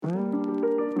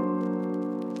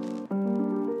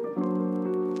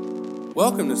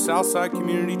Welcome to Southside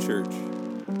Community Church.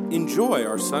 Enjoy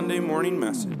our Sunday morning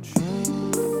message.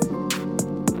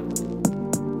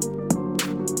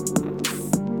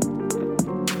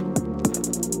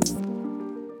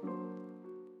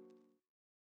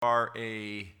 Are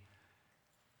a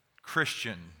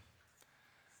Christian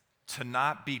to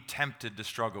not be tempted to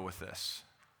struggle with this.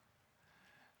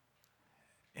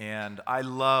 And I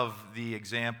love the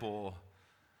example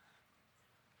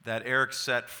that Eric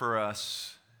set for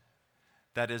us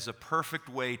that is a perfect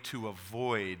way to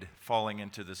avoid falling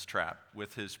into this trap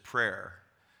with his prayer.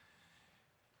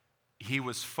 He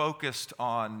was focused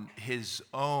on his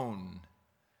own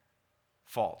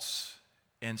faults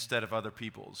instead of other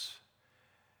people's.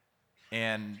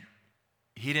 And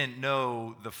he didn't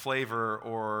know the flavor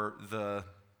or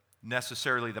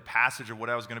necessarily the passage of what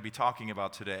I was going to be talking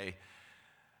about today.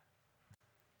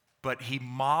 But he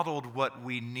modeled what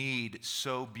we need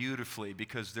so beautifully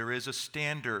because there is a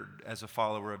standard as a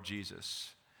follower of Jesus.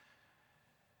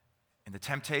 And the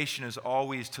temptation is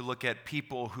always to look at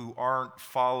people who aren't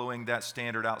following that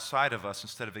standard outside of us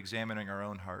instead of examining our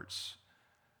own hearts.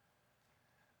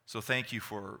 So thank you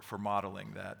for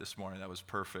modeling that this morning. That was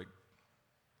perfect.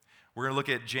 We're going to look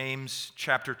at James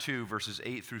chapter 2, verses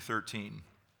 8 through 13. You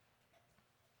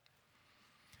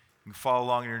can follow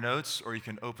along in your notes, or you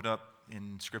can open up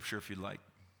in Scripture if you'd like.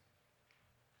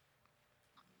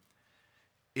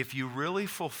 If you really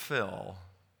fulfill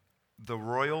the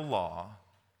royal law,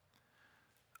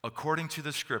 according to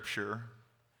the Scripture,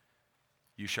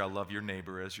 you shall love your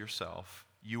neighbor as yourself,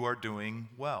 you are doing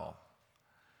well.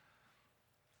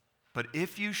 But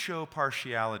if you show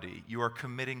partiality, you are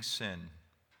committing sin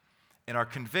and are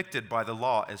convicted by the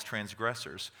law as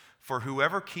transgressors. For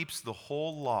whoever keeps the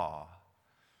whole law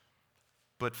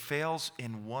but fails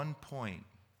in one point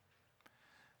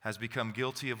has become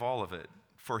guilty of all of it.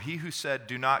 For he who said,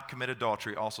 "Do not commit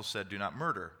adultery," also said, "Do not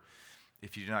murder."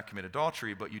 If you do not commit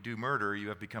adultery, but you do murder, you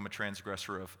have become a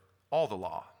transgressor of all the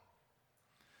law.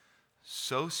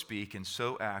 So speak and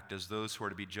so act as those who are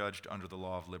to be judged under the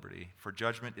law of liberty. For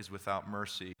judgment is without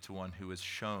mercy to one who has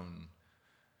shown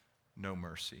no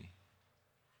mercy.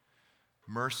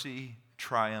 Mercy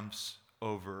triumphs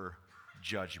over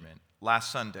judgment.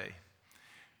 Last Sunday,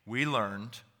 we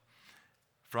learned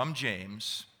from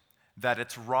James that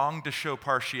it's wrong to show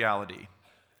partiality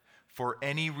for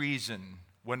any reason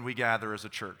when we gather as a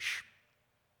church.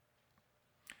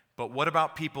 But what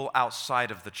about people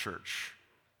outside of the church?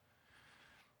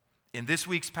 In this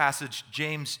week's passage,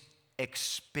 James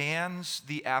expands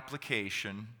the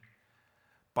application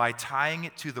by tying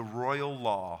it to the royal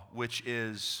law, which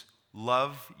is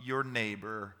love your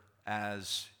neighbor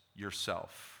as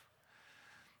yourself.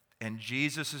 And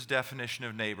Jesus' definition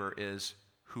of neighbor is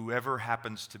whoever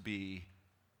happens to be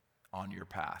on your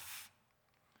path,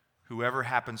 whoever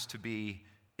happens to be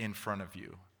in front of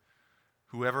you,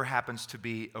 whoever happens to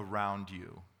be around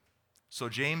you. So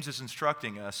James is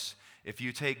instructing us, if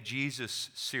you take Jesus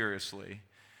seriously,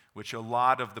 which a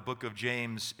lot of the book of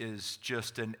James is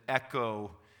just an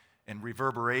echo and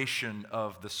reverberation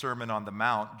of the Sermon on the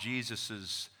Mount,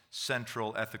 Jesus'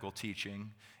 central ethical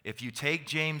teaching. If you take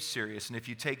James serious and if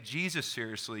you take Jesus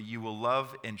seriously, you will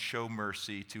love and show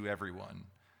mercy to everyone.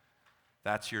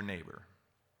 That's your neighbor.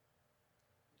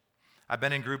 I've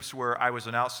been in groups where I was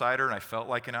an outsider and I felt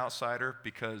like an outsider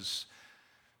because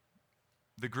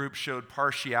the group showed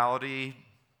partiality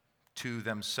to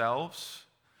themselves.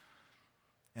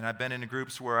 And I've been in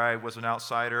groups where I was an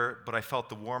outsider, but I felt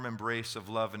the warm embrace of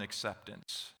love and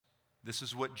acceptance. This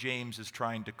is what James is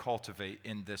trying to cultivate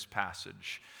in this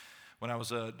passage. When I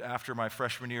was after my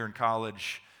freshman year in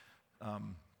college,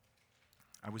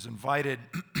 I was invited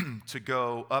to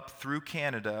go up through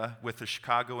Canada with the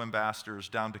Chicago ambassadors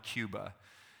down to Cuba.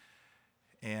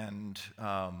 And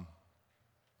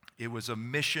it was a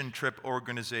mission trip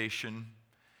organization,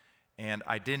 and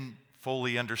I didn't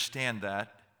fully understand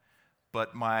that.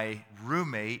 But my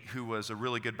roommate, who was a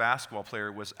really good basketball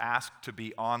player, was asked to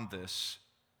be on this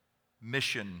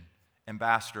mission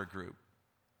ambassador group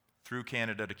through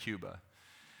Canada to Cuba.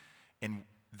 And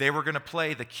they were going to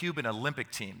play the Cuban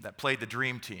Olympic team that played the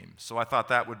Dream Team. So I thought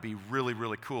that would be really,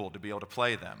 really cool to be able to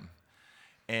play them.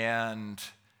 And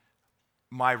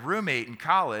my roommate in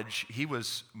college, he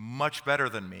was much better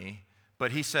than me,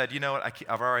 but he said, "You know what,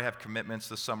 I've already have commitments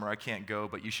this summer, I can't go,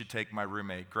 but you should take my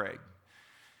roommate, Greg."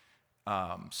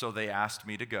 So they asked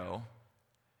me to go.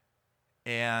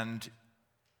 And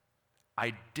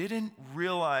I didn't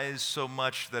realize so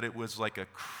much that it was like a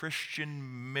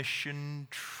Christian mission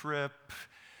trip.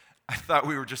 I thought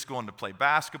we were just going to play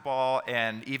basketball,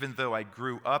 and even though I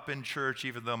grew up in church,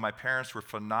 even though my parents were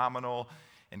phenomenal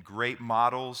and great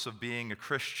models of being a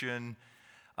Christian.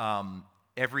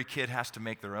 Every kid has to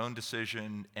make their own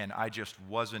decision, and I just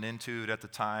wasn't into it at the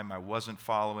time. I wasn't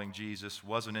following Jesus,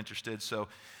 wasn't interested. So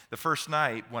the first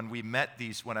night when I met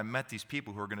these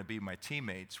people who were going to be my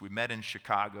teammates, we met in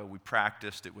Chicago. We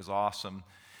practiced. It was awesome.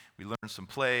 We learned some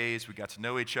plays. We got to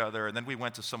know each other. And then we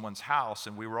went to someone's house,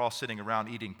 and we were all sitting around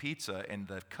eating pizza, and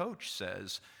the coach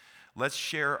says, let's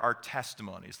share our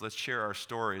testimonies. Let's share our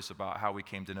stories about how we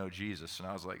came to know Jesus. And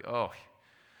I was like, oh,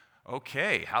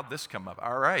 okay, how'd this come up?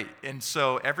 All right. And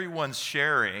so everyone's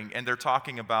sharing, and they're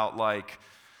talking about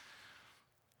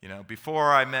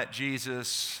before I met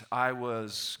Jesus, I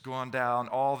was going down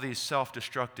all these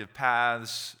self-destructive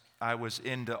paths. I was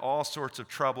into all sorts of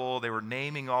trouble. They were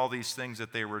naming all these things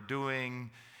that they were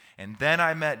doing. And then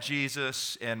I met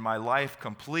Jesus, and my life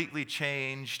completely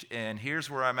changed, and here's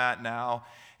where I'm at now.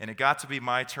 And it got to be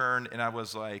my turn, and I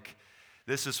was like,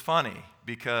 this is funny,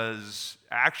 because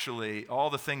actually all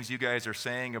the things you guys are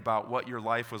saying about what your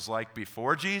life was like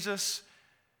before Jesus,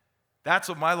 that's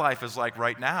what my life is like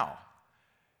right now.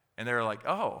 And they're like,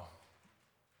 oh,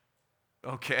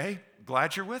 okay,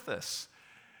 glad you're with us.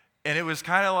 And it was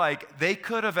kind of like they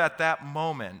could have at that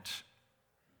moment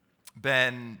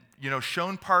been,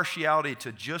 shown partiality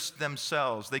to just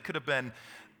themselves. They could have been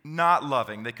not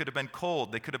loving. They could have been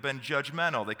cold. They could have been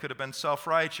judgmental. They could have been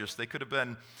self-righteous. They could have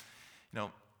been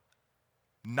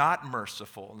not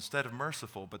merciful instead of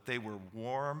merciful, but they were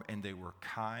warm and they were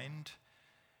kind.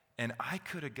 And I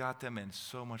could have got them in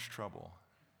so much trouble.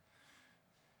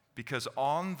 Because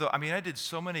I did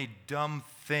so many dumb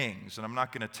things, and I'm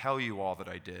not going to tell you all that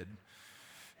I did.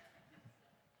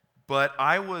 But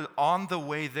I was on the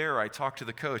way there, I talked to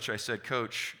the coach. I said,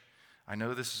 Coach, I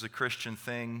know this is a Christian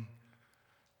thing.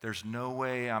 There's no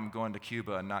way I'm going to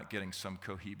Cuba and not getting some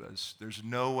cohibas. There's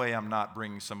no way I'm not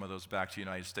bringing some of those back to the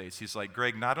United States. He's like,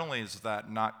 Greg, not only is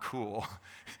that not cool,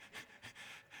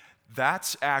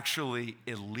 that's actually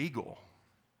illegal.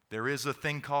 There is a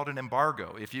thing called an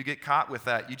embargo. If you get caught with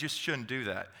that, you just shouldn't do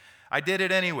that. I did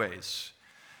it anyways.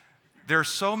 There's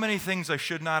so many things I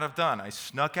should not have done. I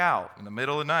snuck out in the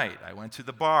middle of the night. I went to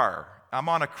the bar. I'm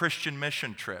on a Christian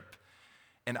mission trip,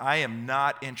 and I am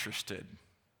not interested.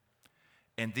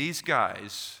 And these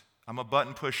guys, I'm a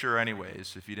button pusher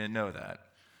anyways, if you didn't know that.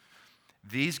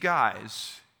 These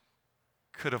guys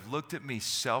could have looked at me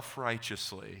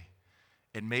self-righteously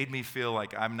and made me feel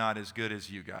like I'm not as good as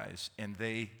you guys. And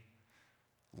they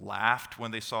laughed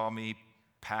when they saw me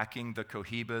packing the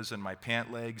cohibas in my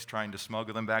pant legs, trying to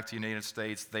smuggle them back to the United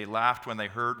States. They laughed when they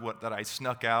heard that I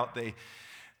snuck out.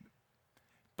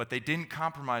 But they didn't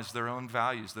compromise their own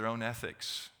values, their own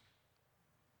ethics.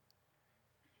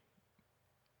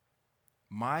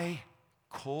 My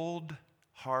cold,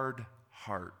 hard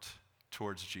heart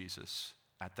towards Jesus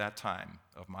at that time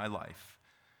of my life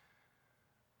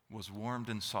was warmed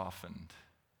and softened.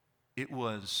 It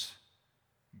was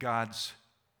God's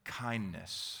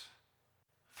kindness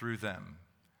through them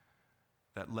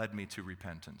that led me to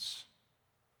repentance.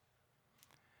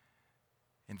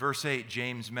 In verse 8,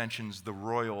 James mentions the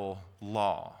royal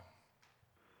law.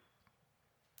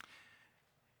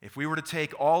 If we were to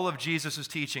take all of Jesus'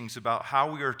 teachings about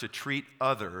how we are to treat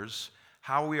others,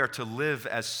 how we are to live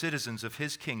as citizens of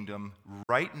his kingdom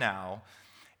right now,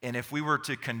 and if we were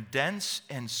to condense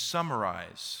and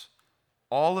summarize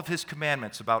all of his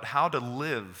commandments about how to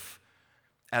live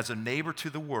as a neighbor to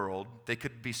the world, they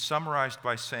could be summarized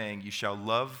by saying, you shall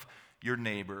love your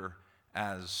neighbor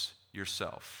as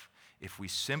yourself. If we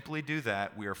simply do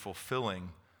that, we are fulfilling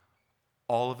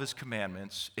all of his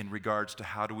commandments in regards to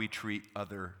how do we treat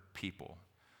other people.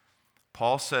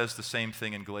 Paul says the same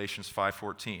thing in Galatians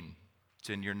 5:14. It's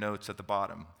in your notes at the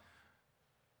bottom.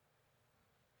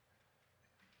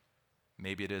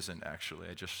 Maybe it isn't, actually.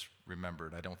 I just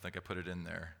remembered. I don't think I put it in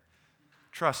there.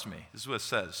 Trust me, this is what it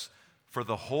says. For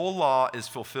the whole law is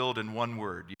fulfilled in one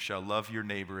word. You shall love your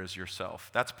neighbor as yourself.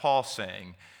 That's Paul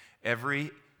saying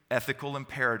every ethical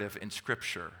imperative in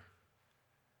Scripture,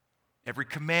 every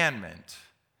commandment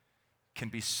can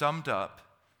be summed up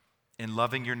in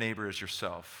loving your neighbor as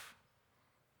yourself.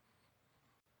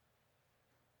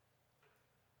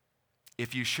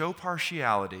 If you show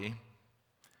partiality,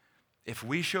 if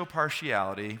we show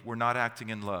partiality, we're not acting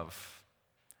in love.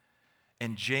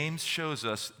 And James shows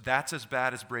us that's as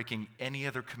bad as breaking any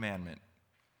other commandment,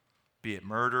 be it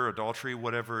murder, adultery,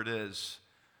 whatever it is.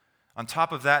 On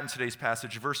top of that, in today's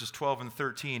passage, verses 12 and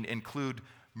 13 include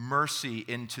mercy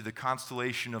into the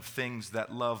constellation of things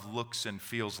that love looks and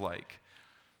feels like.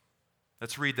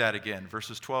 Let's read that again,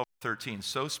 verses 12 and 13.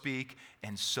 So speak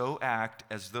and so act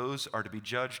as those are to be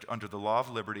judged under the law of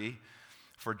liberty,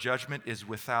 for judgment is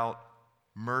without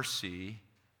mercy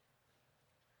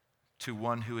to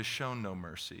one who has shown no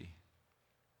mercy.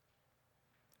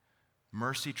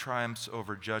 Mercy triumphs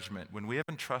over judgment. When we have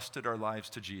entrusted our lives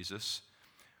to Jesus,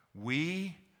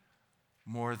 we,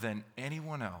 more than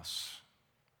anyone else,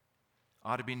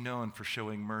 ought to be known for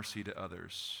showing mercy to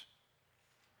others.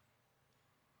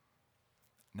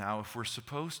 Now, if we're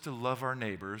supposed to love our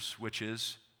neighbors, which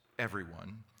is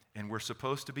everyone, and we're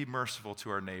supposed to be merciful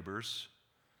to our neighbors,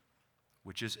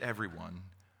 which is everyone,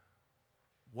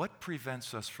 what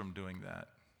prevents us from doing that?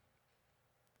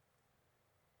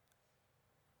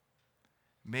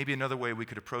 Maybe another way we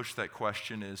could approach that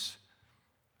question is,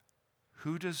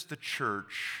 who does the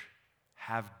church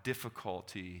have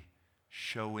difficulty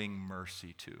showing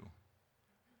mercy to?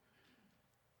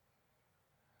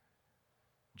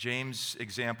 James'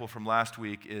 example from last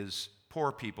week is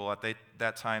poor people. At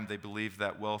that time, they believed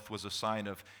that wealth was a sign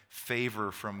of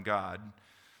favor from God,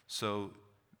 so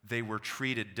they were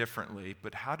treated differently.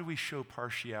 But how do we show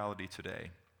partiality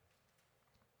today?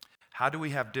 How do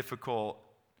we have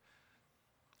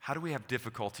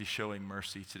difficulty showing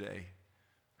mercy today?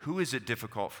 Who is it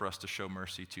difficult for us to show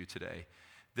mercy to today?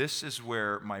 This is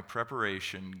where my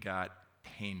preparation got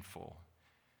painful,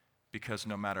 because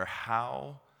no matter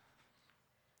how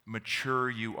mature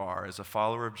you are as a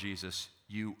follower of Jesus,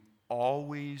 you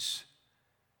always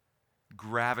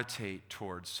gravitate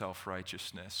towards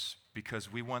self-righteousness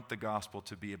because we want the gospel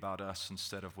to be about us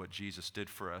instead of what Jesus did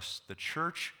for us. The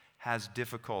church has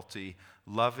difficulty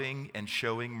loving and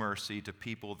showing mercy to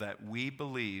people that we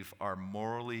believe are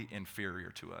morally inferior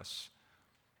to us.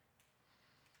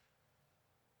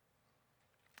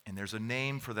 And there's a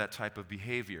name for that type of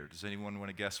behavior. Does anyone want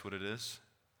to guess what it is?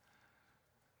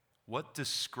 What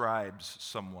describes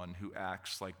someone who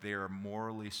acts like they are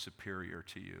morally superior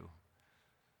to you?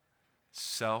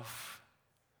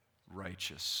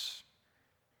 Self-righteous.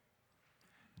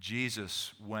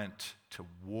 Jesus went to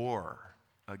war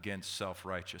against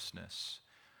self-righteousness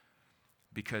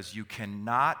because you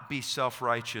cannot be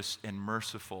self-righteous and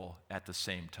merciful at the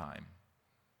same time.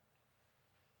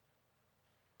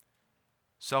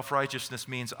 Self-righteousness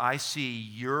means I see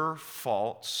your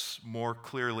faults more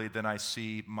clearly than I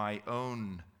see my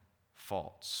own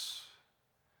faults.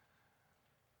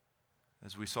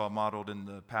 As we saw modeled in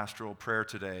the pastoral prayer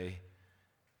today,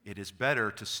 it is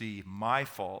better to see my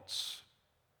faults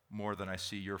more than I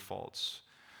see your faults.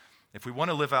 If we want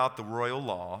to live out the royal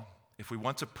law, if we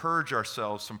want to purge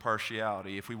ourselves from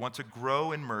partiality, if we want to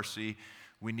grow in mercy,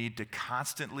 we need to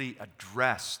constantly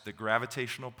address the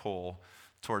gravitational pull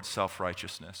towards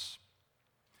self-righteousness.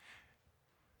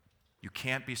 You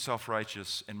can't be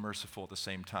self-righteous and merciful at the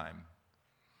same time.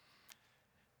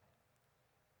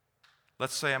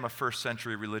 Let's say I'm a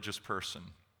first-century religious person,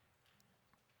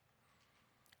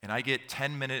 and I get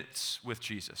 10 minutes with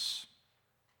Jesus.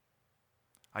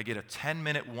 I get a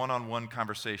 10-minute one-on-one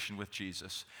conversation with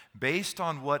Jesus. Based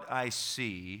on what I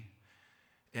see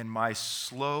in my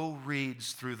slow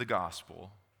reads through the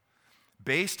gospel,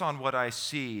 based on what I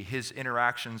see, his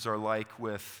interactions are like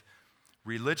with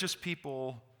religious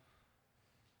people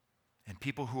and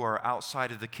people who are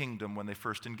outside of the kingdom when they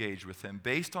first engage with him.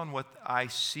 Based on what I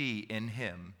see in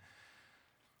him,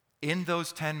 in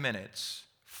those 10 minutes,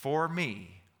 for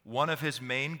me, one of his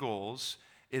main goals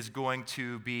is going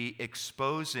to be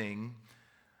exposing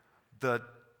the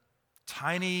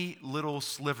tiny little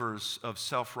slivers of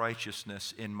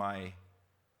self-righteousness in my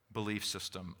belief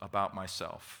system about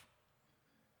myself.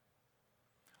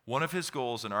 One of his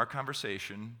goals in our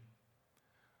conversation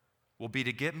will be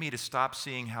to get me to stop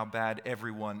seeing how bad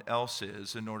everyone else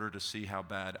is in order to see how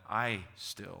bad I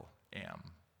still am.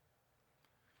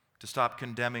 To stop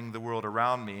condemning the world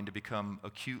around me and to become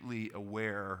acutely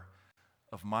aware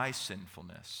of my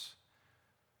sinfulness.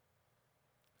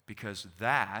 Because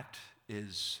that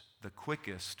is the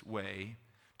quickest way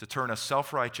to turn a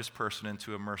self-righteous person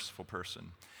into a merciful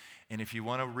person. And if you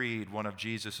want to read one of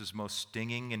Jesus' most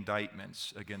stinging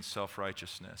indictments against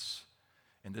self-righteousness,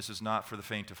 and this is not for the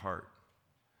faint of heart,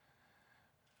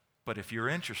 but if you're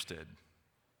interested,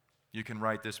 you can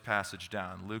write this passage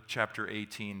down. Luke chapter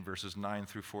 18, verses 9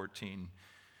 through 14.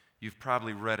 You've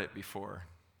probably read it before.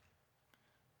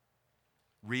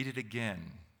 Read it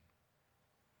again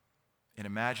and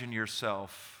imagine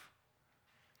yourself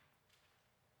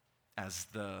as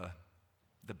the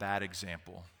bad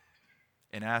example.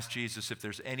 And ask Jesus if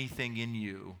there's anything in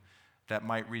you that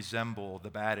might resemble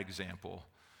the bad example,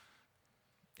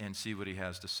 and see what he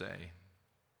has to say.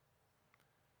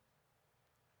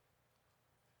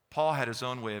 Paul had his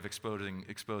own way of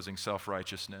exposing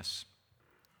self-righteousness.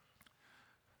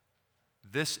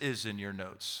 This is in your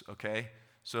notes, okay?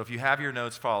 So if you have your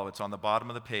notes, follow. It's on the bottom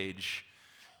of the page.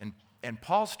 And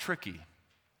Paul's tricky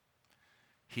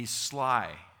He's sly.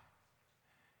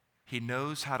 He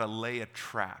knows how to lay a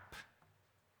trap.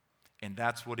 And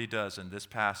that's what he does in this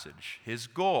passage. His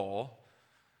goal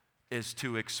is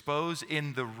to expose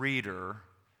in the reader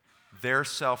their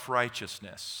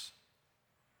self-righteousness.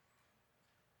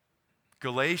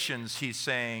 Galatians, he's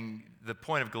saying, the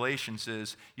point of Galatians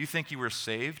is, you think you were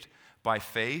saved by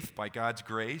faith, by God's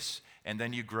grace, and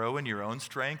then you grow in your own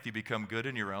strength, you become good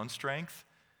in your own strength?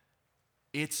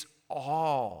 It's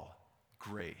all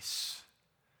grace.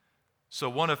 So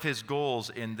one of his goals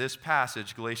in this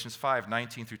passage, Galatians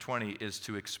 5:19 through 20, is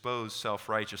to expose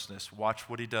self-righteousness. Watch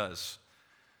what he does.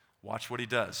 Watch what he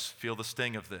does. Feel the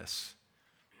sting of this.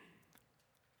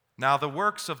 Now the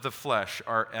works of the flesh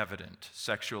are evident: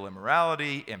 sexual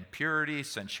immorality, impurity,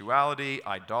 sensuality,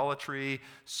 idolatry,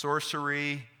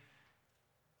 sorcery.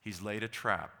 He's laid a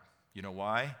trap. You know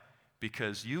why?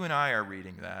 Because you and I are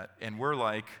reading that, and we're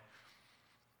like,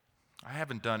 I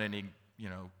haven't done any,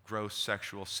 gross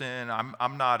sexual sin.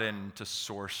 I'm not into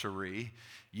sorcery.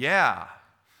 Yeah,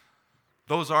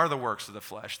 those are the works of the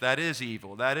flesh. That is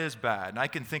evil. That is bad. And I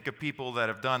can think of people that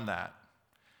have done that.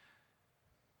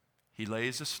 He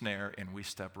lays a snare, and we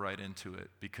step right into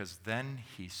it, because then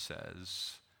he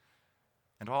says,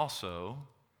 and also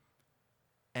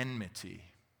enmity,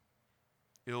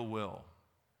 ill will.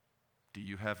 Do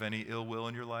you have any ill will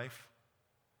in your life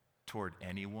toward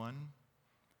anyone?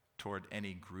 Toward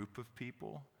any group of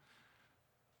people?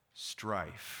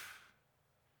 Strife.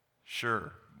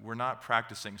 Sure, we're not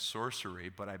practicing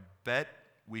sorcery, but I bet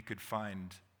we could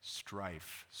find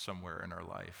strife somewhere in our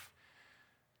life.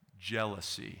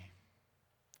 Jealousy.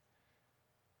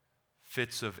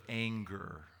 Fits of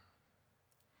anger.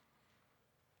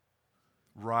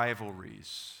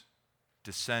 Rivalries.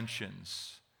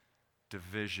 Dissensions.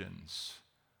 Divisions.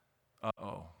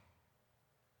 Uh-oh.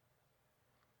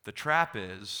 The trap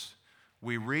is,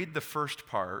 we read the first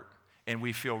part and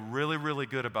we feel really, really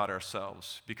good about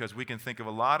ourselves because we can think of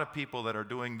a lot of people that are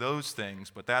doing those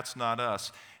things, but that's not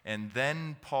us. And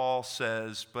then Paul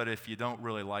says, but if you don't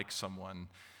really like someone,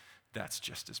 that's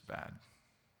just as bad.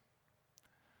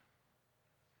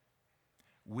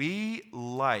 We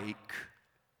like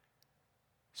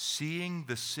seeing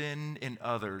the sin in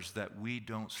others that we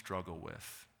don't struggle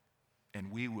with,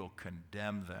 and we will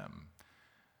condemn them.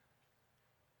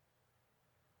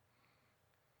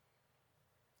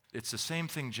 It's the same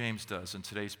thing James does in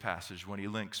today's passage when he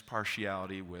links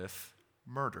partiality with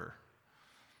murder.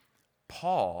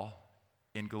 Paul,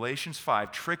 in Galatians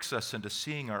 5, tricks us into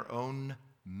seeing our own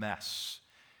mess.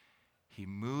 He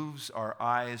moves our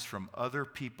eyes from other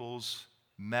people's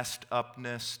messed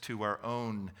upness to our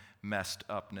own messed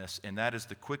upness, and that is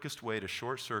the quickest way to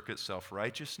short-circuit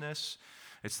self-righteousness.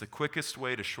 It's the quickest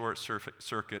way to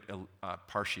short-circuit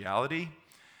partiality.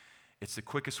 It's the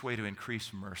quickest way to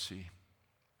increase mercy.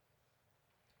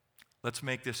 Let's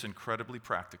make this incredibly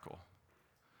practical.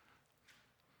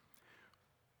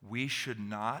 We should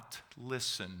not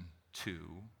listen to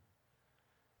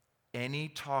any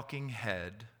talking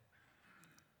head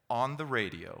on the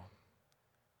radio,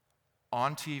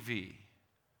 on TV,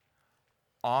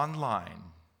 online,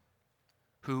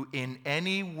 who in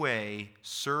any way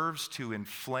serves to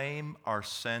inflame our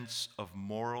sense of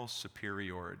moral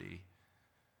superiority.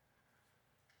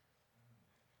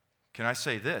 Can I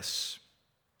say this?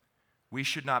 We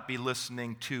should not be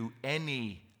listening to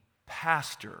any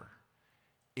pastor,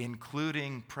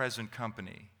 including present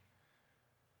company,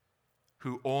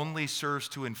 who only serves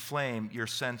to inflame your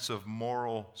sense of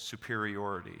moral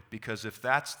superiority. Because if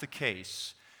that's the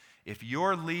case, if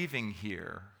you're leaving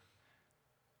here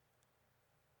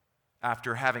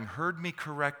after having heard me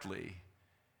correctly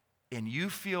and you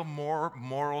feel more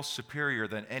moral superior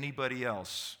than anybody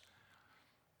else,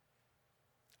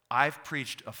 I've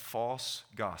preached a false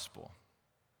gospel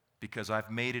because I've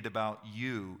made it about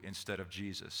you instead of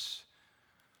Jesus.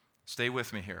 Stay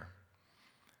with me here.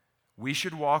 We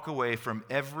should walk away from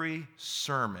every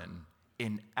sermon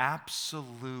in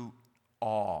absolute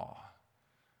awe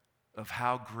of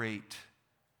how great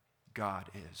God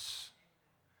is,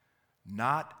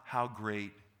 not how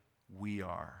great we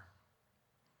are.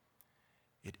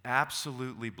 It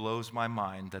absolutely blows my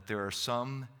mind that there are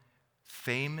some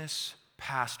famous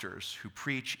pastors who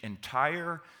preach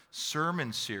entire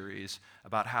sermon series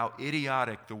about how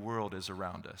idiotic the world is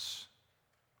around us.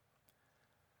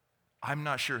 I'm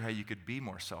not sure how you could be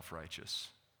more self-righteous.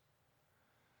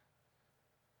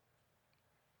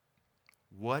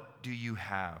 What do you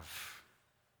have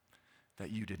that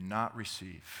you did not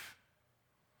receive?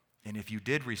 And if you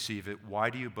did receive it, why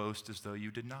do you boast as though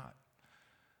you did not?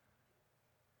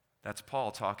 That's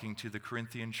Paul talking to the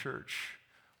Corinthian church.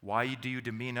 Why do you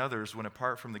demean others when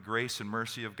apart from the grace and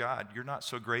mercy of God, you're not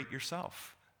so great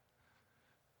yourself?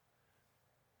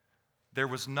 There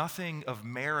was nothing of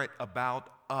merit about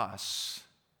us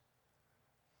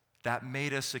that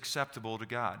made us acceptable to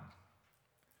God.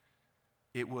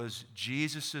 It was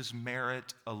Jesus'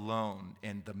 merit alone.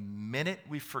 And the minute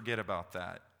we forget about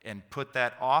that and put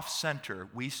that off center,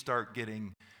 we start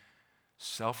getting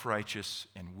self-righteous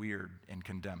and weird and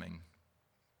condemning.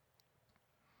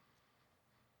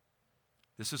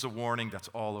 This is a warning that's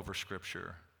all over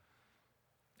Scripture.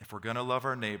 If we're going to love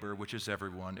our neighbor, which is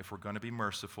everyone, if we're going to be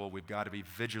merciful, we've got to be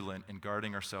vigilant in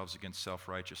guarding ourselves against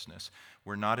self-righteousness.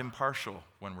 We're not impartial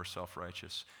when we're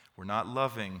self-righteous. We're not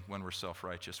loving when we're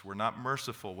self-righteous. We're not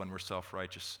merciful when we're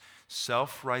self-righteous.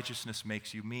 Self-righteousness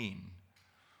makes you mean.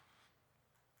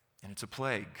 And it's a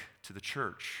plague to the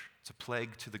church. It's a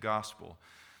plague to the gospel.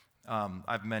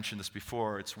 I've mentioned this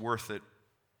before. It's worth it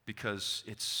because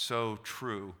it's so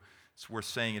true. It's worth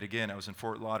saying it again. I was in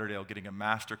Fort Lauderdale getting a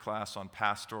master class on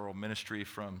pastoral ministry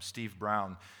from Steve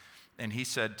Brown, and he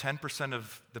said 10%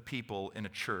 of the people in a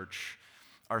church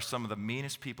are some of the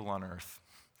meanest people on earth.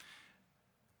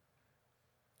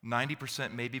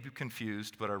 90% may be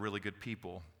confused, but are really good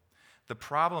people. The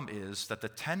problem is that the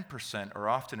 10% are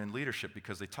often in leadership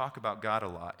because they talk about God a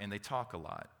lot and they talk a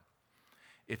lot.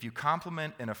 If you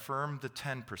compliment and affirm the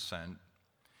 10%,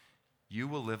 you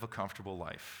will live a comfortable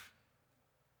life.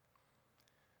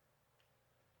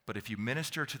 But if you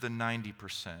minister to the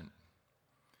 90%,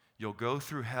 you'll go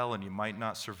through hell and you might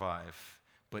not survive.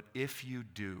 But if you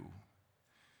do,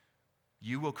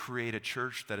 you will create a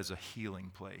church that is a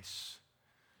healing place,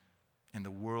 and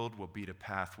the world will be a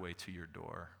pathway to your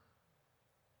door.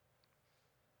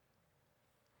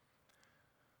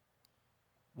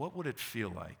 What would it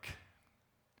feel like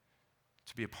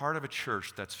to be a part of a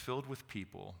church that's filled with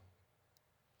people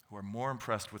who are more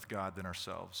impressed with God than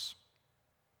ourselves?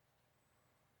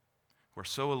 We're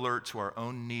so alert to our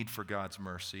own need for God's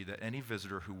mercy that any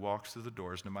visitor who walks through the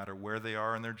doors, no matter where they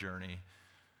are in their journey,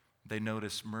 they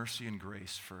notice mercy and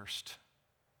grace first.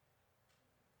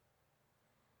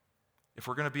 If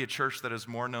we're going to be a church that is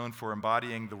more known for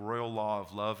embodying the royal law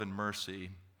of love and mercy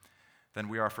than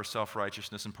we are for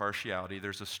self-righteousness and partiality,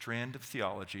 there's a strand of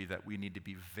theology that we need to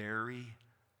be very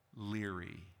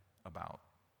leery about.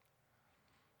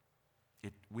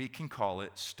 We can call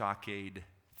it stockade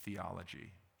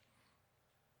theology.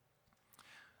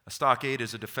 A stockade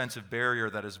is a defensive barrier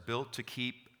that is built to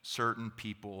keep certain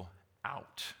people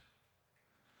out.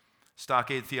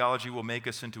 Stockade theology will make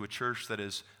us into a church that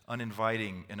is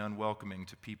uninviting and unwelcoming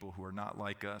to people who are not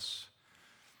like us.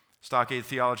 Stockade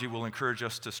theology will encourage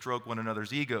us to stroke one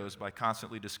another's egos by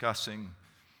constantly discussing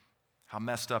how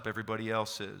messed up everybody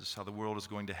else is, how the world is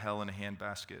going to hell in a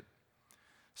handbasket.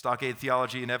 Stockade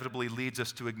theology inevitably leads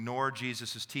us to ignore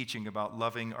Jesus' teaching about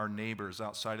loving our neighbors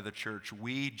outside of the church.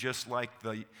 We, just like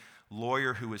the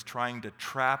lawyer who is trying to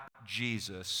trap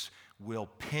Jesus, will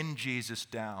pin Jesus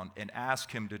down and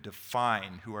ask him to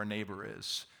define who our neighbor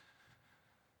is.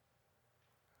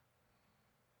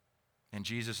 And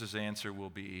Jesus' answer will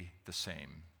be the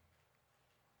same.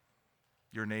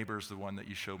 Your neighbor is the one that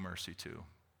you show mercy to.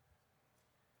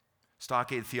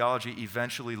 Stockade theology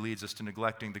eventually leads us to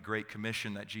neglecting the great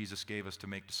commission that Jesus gave us to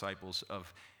make disciples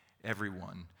of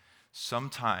everyone.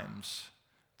 Sometimes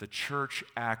the church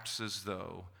acts as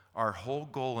though our whole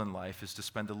goal in life is to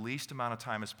spend the least amount of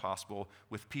time as possible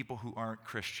with people who aren't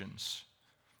Christians.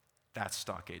 That's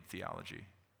stockade theology.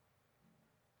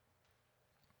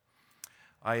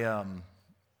 I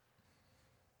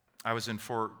was in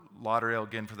Fort Lauderdale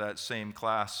again for that same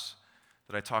class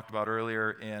that I talked about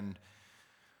earlier, and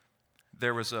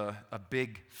there was a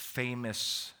big,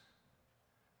 famous,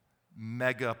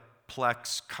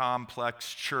 megaplex,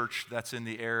 complex church that's in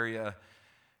the area,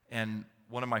 and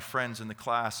one of my friends in the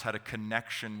class had a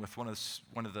connection with one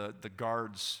of the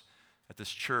guards at this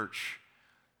church.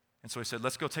 And so he said,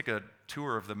 let's go take a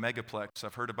tour of the megaplex.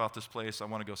 I've heard about this place. I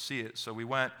want to go see it. So we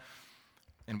went,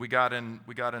 and we got in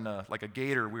a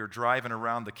gator. We were driving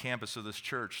around the campus of this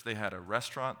church. They had a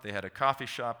restaurant. They had a coffee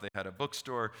shop. They had a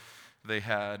bookstore. They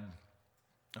had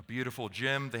a beautiful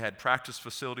gym. They had practice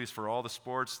facilities for all the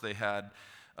sports. They had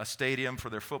a stadium for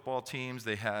their football teams.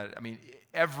 They had,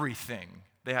 everything.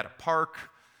 They had a park.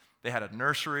 They had a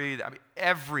nursery.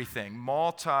 Everything.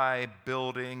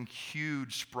 Multi-building,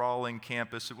 huge, sprawling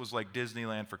campus. It was like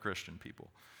Disneyland for Christian people.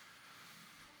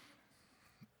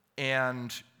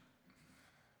 And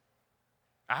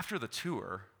after the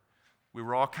tour, we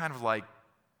were all kind of like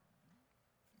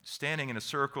standing in a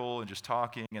circle and just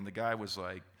talking, and the guy was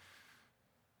like,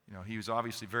 he was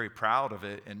obviously very proud of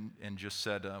it and just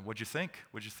said, what'd you think?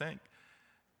 What'd you think?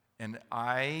 And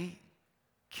I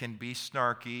can be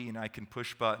snarky and I can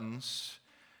push buttons.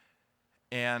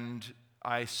 And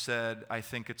I said, I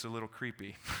think it's a little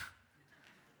creepy.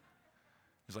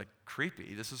 He's like,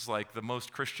 creepy? This is like the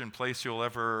most Christian place you'll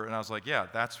ever... And I was like, yeah,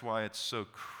 that's why it's so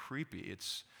creepy.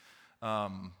 It's,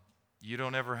 you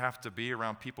don't ever have to be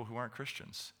around people who aren't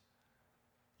Christians.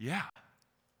 Yeah.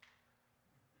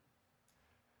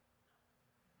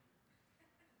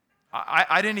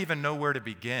 I didn't even know where to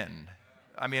begin.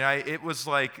 I mean, it was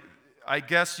like, I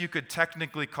guess you could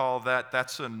technically call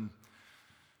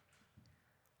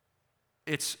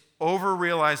it's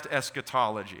over-realized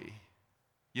eschatology.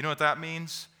 You know what that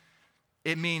means?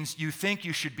 It means you think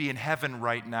you should be in heaven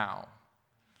right now.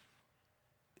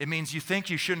 It means you think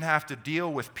you shouldn't have to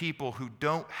deal with people who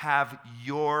don't have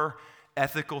your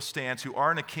ethical stance, who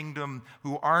aren't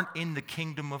in the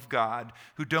kingdom of God,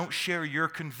 who don't share your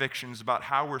convictions about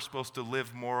how we're supposed to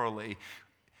live morally.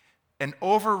 An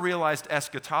over-realized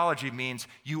eschatology means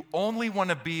you only want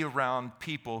to be around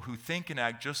people who think and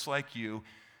act just like you,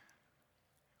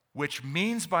 which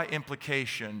means by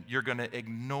implication you're going to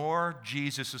ignore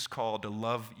Jesus' call to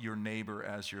love your neighbor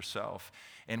as yourself,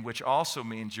 and which also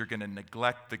means you're going to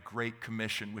neglect the Great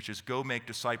Commission, which is go make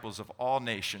disciples of all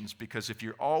nations, because if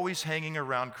you're always hanging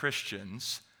around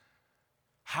Christians,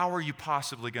 how are you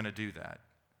possibly going to do that?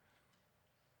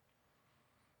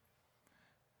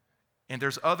 And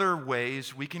there's other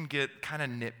ways we can get kind of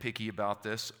nitpicky about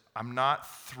this. I'm not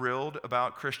thrilled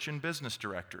about Christian business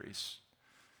directories.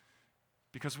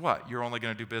 Because what? You're only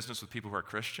going to do business with people who are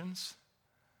Christians?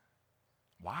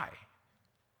 Why?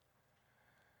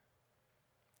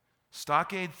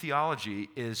 Stockade theology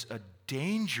is a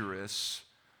dangerous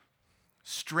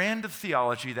strand of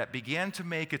theology that began to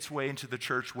make its way into the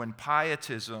church when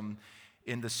pietism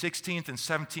in the 16th and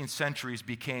 17th centuries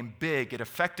became big. It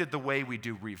affected the way we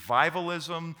do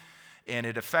revivalism, and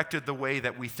it affected the way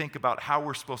that we think about how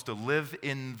we're supposed to live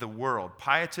in the world.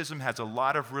 Pietism has a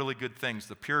lot of really good things.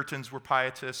 The Puritans were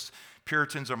pietists.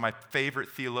 Puritans are my favorite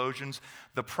theologians.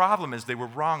 The problem is they were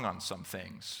wrong on some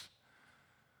things.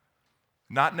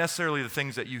 Not necessarily the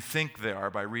things that you think they are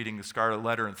by reading the Scarlet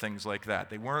Letter and things like that.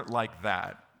 They weren't like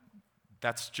that.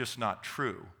 That's just not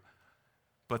true.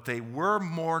 But they were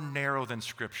more narrow than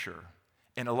Scripture.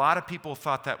 And a lot of people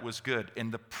thought that was good.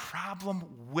 And the problem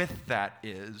with that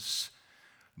is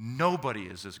nobody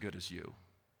is as good as you.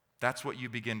 That's what you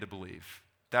begin to believe.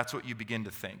 That's what you begin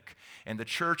to think. And the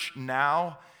church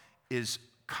now is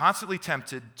constantly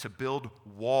tempted to build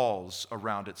walls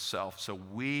around itself so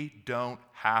we don't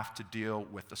have to deal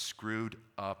with a screwed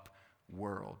up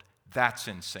world. That's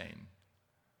insane.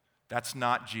 That's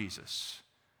not Jesus.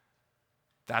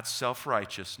 That's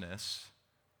self-righteousness.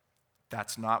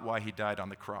 That's not why he died on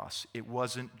the cross. It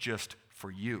wasn't just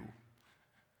for you.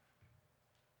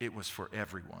 It was for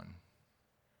everyone.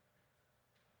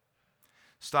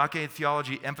 Stockade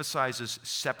theology emphasizes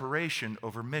separation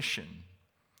over mission.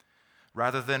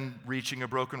 Rather than reaching a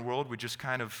broken world, we just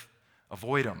kind of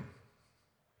avoid them.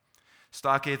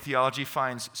 Stockade theology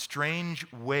finds strange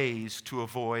ways to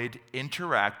avoid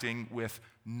interacting with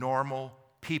normal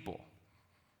people.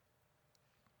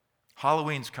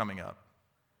 Halloween's coming up.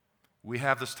 We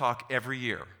have this talk every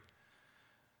year.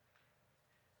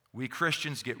 We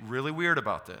Christians get really weird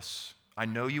about this. I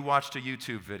know you watched a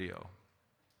YouTube video.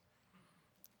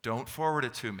 Don't forward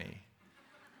it to me.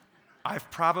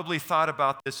 I've probably thought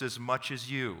about this as much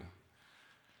as you.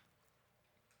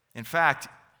 In fact,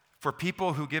 for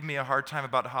people who give me a hard time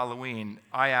about Halloween,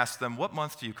 I ask them, what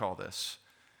month do you call this?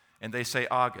 And they say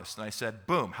August. And I said,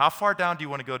 boom, how far down do you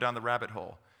want to go down the rabbit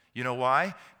hole? You know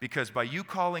why? Because by you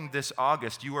calling this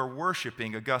August, you are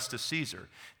worshiping Augustus Caesar.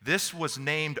 This was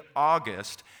named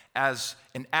August as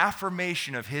an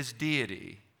affirmation of his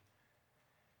deity,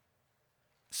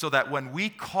 so that when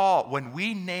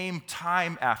we name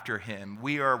time after him,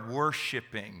 we are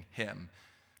worshiping him.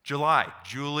 July,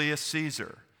 Julius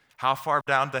Caesar. How far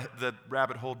down the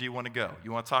rabbit hole do you want to go?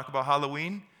 You want to talk about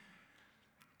Halloween?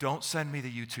 Don't send me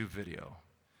the YouTube video.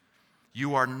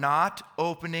 You are not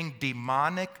opening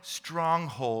demonic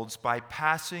strongholds by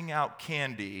passing out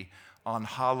candy on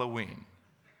Halloween.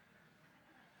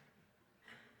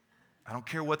 I don't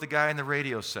care what the guy on the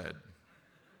radio said.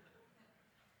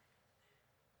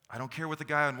 I don't care what the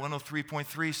guy on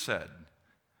 103.3 said.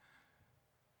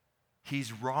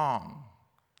 He's wrong.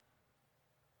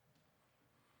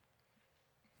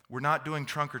 We're not doing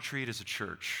trunk or treat as a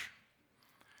church.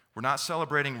 We're not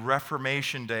celebrating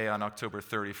Reformation Day on October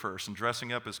 31st and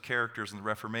dressing up as characters in the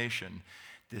Reformation.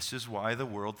 This is why the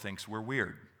world thinks we're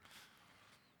weird.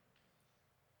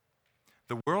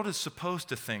 The world is supposed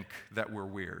to think that we're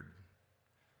weird.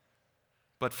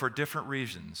 but for different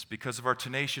reasons, because of our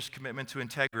tenacious commitment to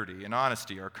integrity and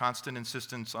honesty, our constant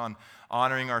insistence on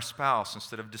honoring our spouse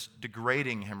instead of just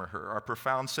degrading him or her, our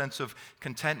profound sense of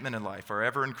contentment in life, our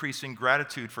ever-increasing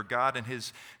gratitude for God and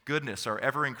His goodness, our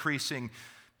ever-increasing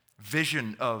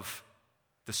vision of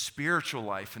the spiritual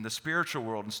life and the spiritual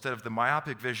world instead of the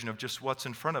myopic vision of just what's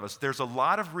in front of us. There's a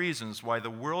lot of reasons why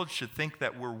the world should think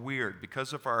that we're weird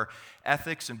because of our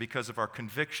ethics and because of our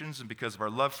convictions and because of our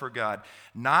love for God.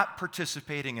 Not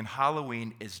participating in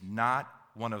Halloween is not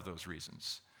one of those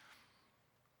reasons.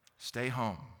 Stay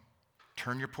home.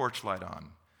 Turn your porch light on.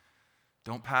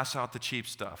 Don't pass out the cheap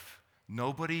stuff.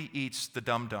 Nobody eats the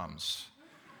dum-dums.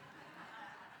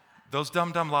 Those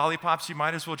dum-dum lollipops, you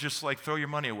might as well just throw your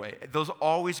money away. Those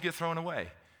always get thrown away.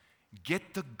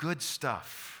 Get the good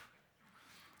stuff.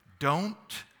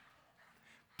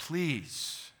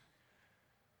 Please,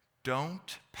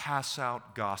 don't pass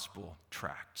out gospel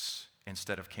tracts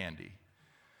instead of candy.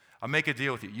 I'll make a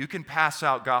deal with you. You can pass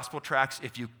out gospel tracts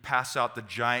if you pass out the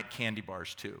giant candy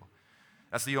bars too.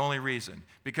 That's the only reason.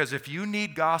 Because if you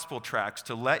need gospel tracts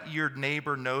to let your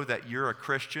neighbor know that you're a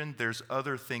Christian, there's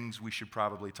other things we should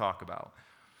probably talk about.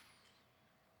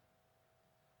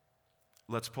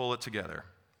 Let's pull it together.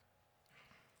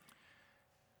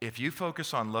 If you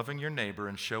focus on loving your neighbor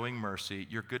and showing mercy,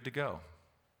 you're good to go.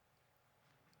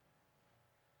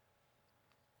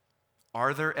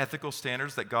 Are there ethical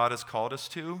standards that God has called us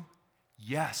to?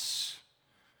 Yes.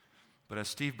 But as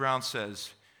Steve Brown says,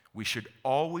 we should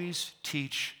always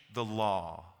teach the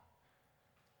law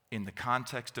in the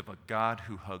context of a God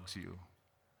who hugs you.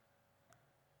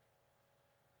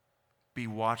 Be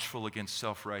watchful against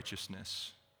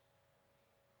self-righteousness.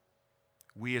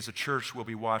 We as a church will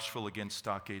be watchful against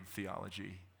stockade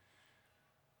theology.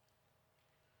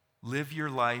 Live your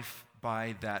life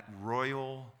by that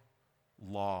royal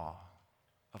law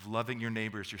of loving your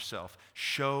neighbor as yourself.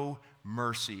 Show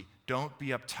mercy. Don't be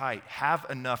uptight. Have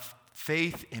enough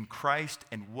faith in Christ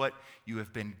and what you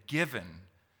have been given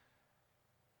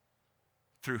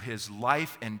through His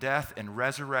life and death and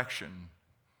resurrection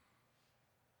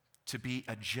to be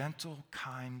a gentle,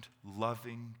 kind,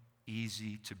 loving,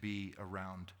 easy to be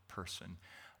around person.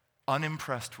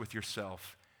 Unimpressed with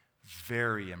yourself,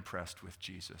 very impressed with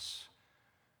Jesus.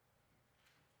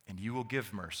 And you will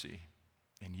give mercy,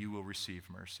 and you will receive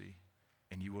mercy,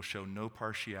 and you will show no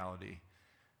partiality.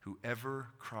 Whoever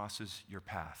crosses your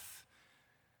path,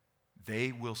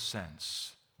 they will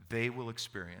sense, they will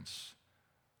experience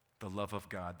the love of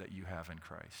God that you have in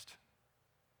Christ.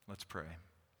 Let's pray.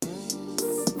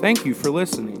 Thank you for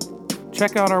listening.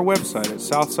 Check out our website at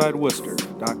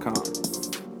southsideworcester.com.